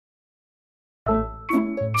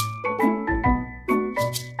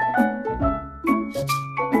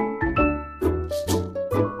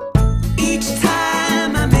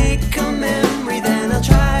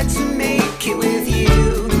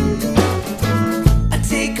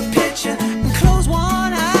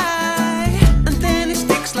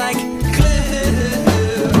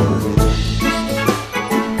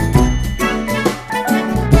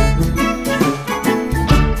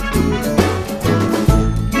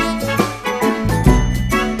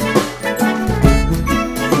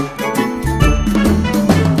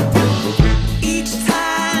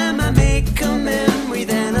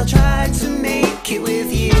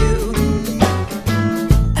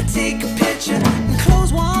and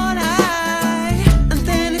close one eye, and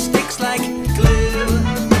then it sticks like glue.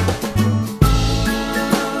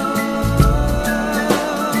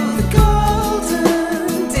 The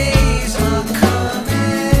golden days are coming.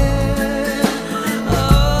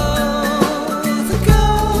 Oh, the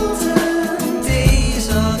golden days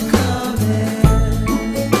are coming.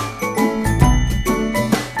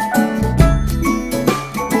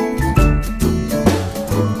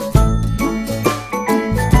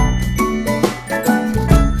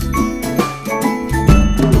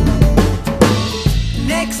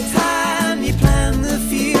 Next time you plan the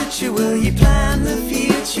future, will you plan the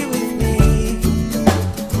future with me?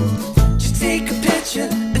 Just take a picture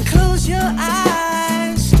and close your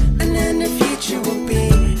eyes, and then the future will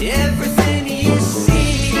be everything you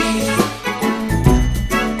see.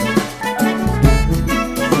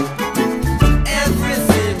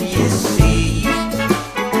 Everything you see.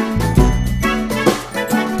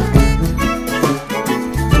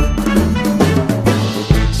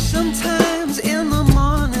 Sometimes in the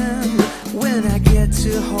morning when I get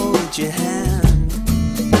to hold your hand,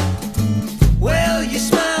 well, your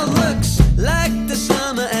smile looks like the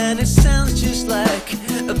summer, and it sounds just like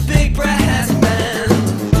a big brass band.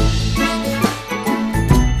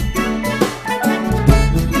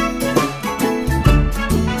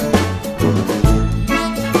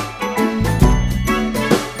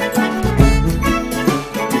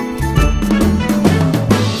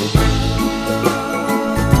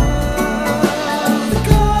 The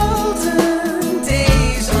golden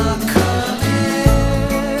days are coming.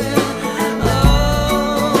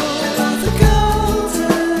 Oh, the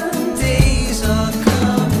golden days are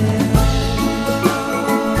coming.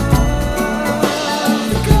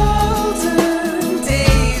 The golden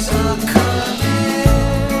days are coming.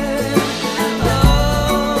 Oh,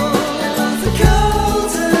 the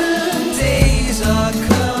golden days are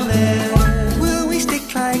coming. Will we stick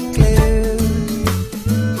like glue?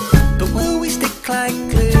 But will we stick like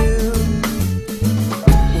glue?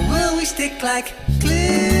 Will we stick like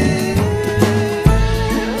glue?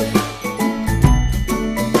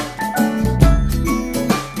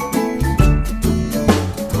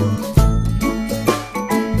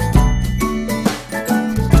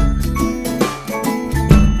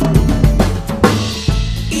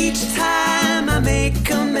 Each time I make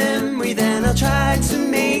a memory, then I'll try to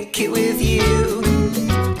make it with you.